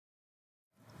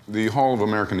The Hall of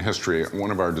American History,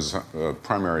 one of our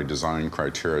primary design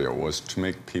criteria was to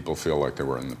make people feel like they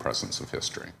were in the presence of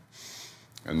history.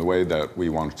 And the way that we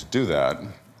wanted to do that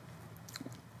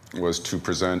was to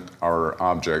present our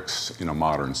objects in a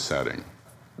modern setting.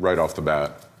 Right off the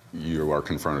bat, you are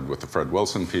confronted with the Fred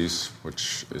Wilson piece,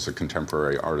 which is a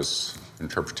contemporary artist's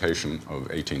interpretation of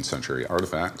 18th century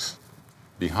artifacts.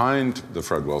 Behind the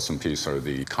Fred Wilson piece are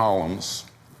the columns,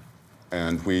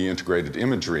 and we integrated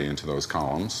imagery into those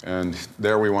columns. And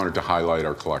there we wanted to highlight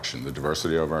our collection, the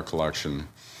diversity of our collection,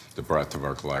 the breadth of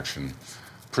our collection,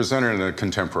 presented in a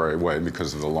contemporary way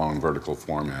because of the long vertical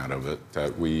format of it,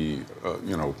 that we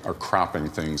are cropping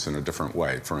things in a different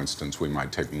way. For instance, we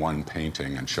might take one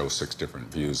painting and show 6 different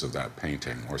views of that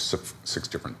painting, or 6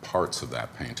 different parts of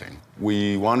that painting.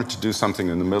 We wanted to do something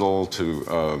in the middle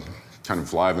to kind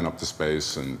of liven up the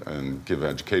space and give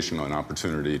education an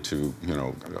opportunity to,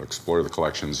 explore the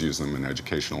collections, use them in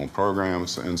educational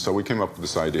programs. And so we came up with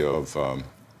this idea of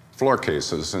floor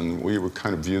cases, and we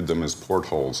kind of viewed them as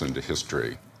portholes into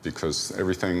history, because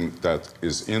everything that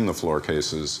is in the floor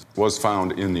cases was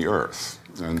found in the earth.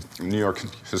 And New York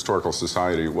Historical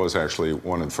Society was actually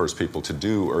one of the first people to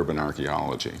do urban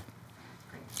archaeology.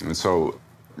 And so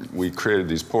we created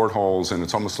these portholes, and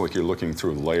it's almost like you're looking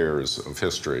through layers of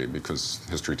history, because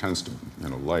history tends to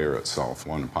layer itself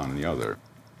one upon the other.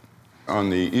 On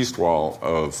the east wall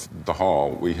of the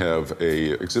hall, we have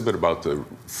an exhibit about the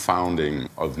founding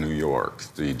of New York,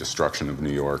 the destruction of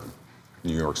New York,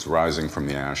 New York's rising from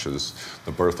the ashes,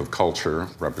 the birth of culture,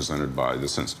 represented by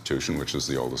this institution, which is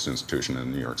the oldest institution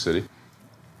in New York City.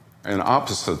 And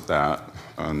opposite that,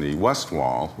 on the west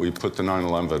wall, we put the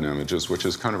 9/11 images, which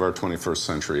is kind of our 21st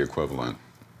century equivalent.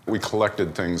 We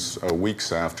collected things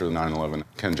weeks after 9/11.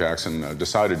 Ken Jackson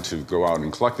decided to go out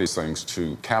and collect these things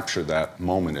to capture that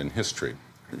moment in history,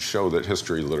 and show that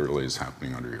history literally is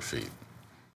happening under your feet.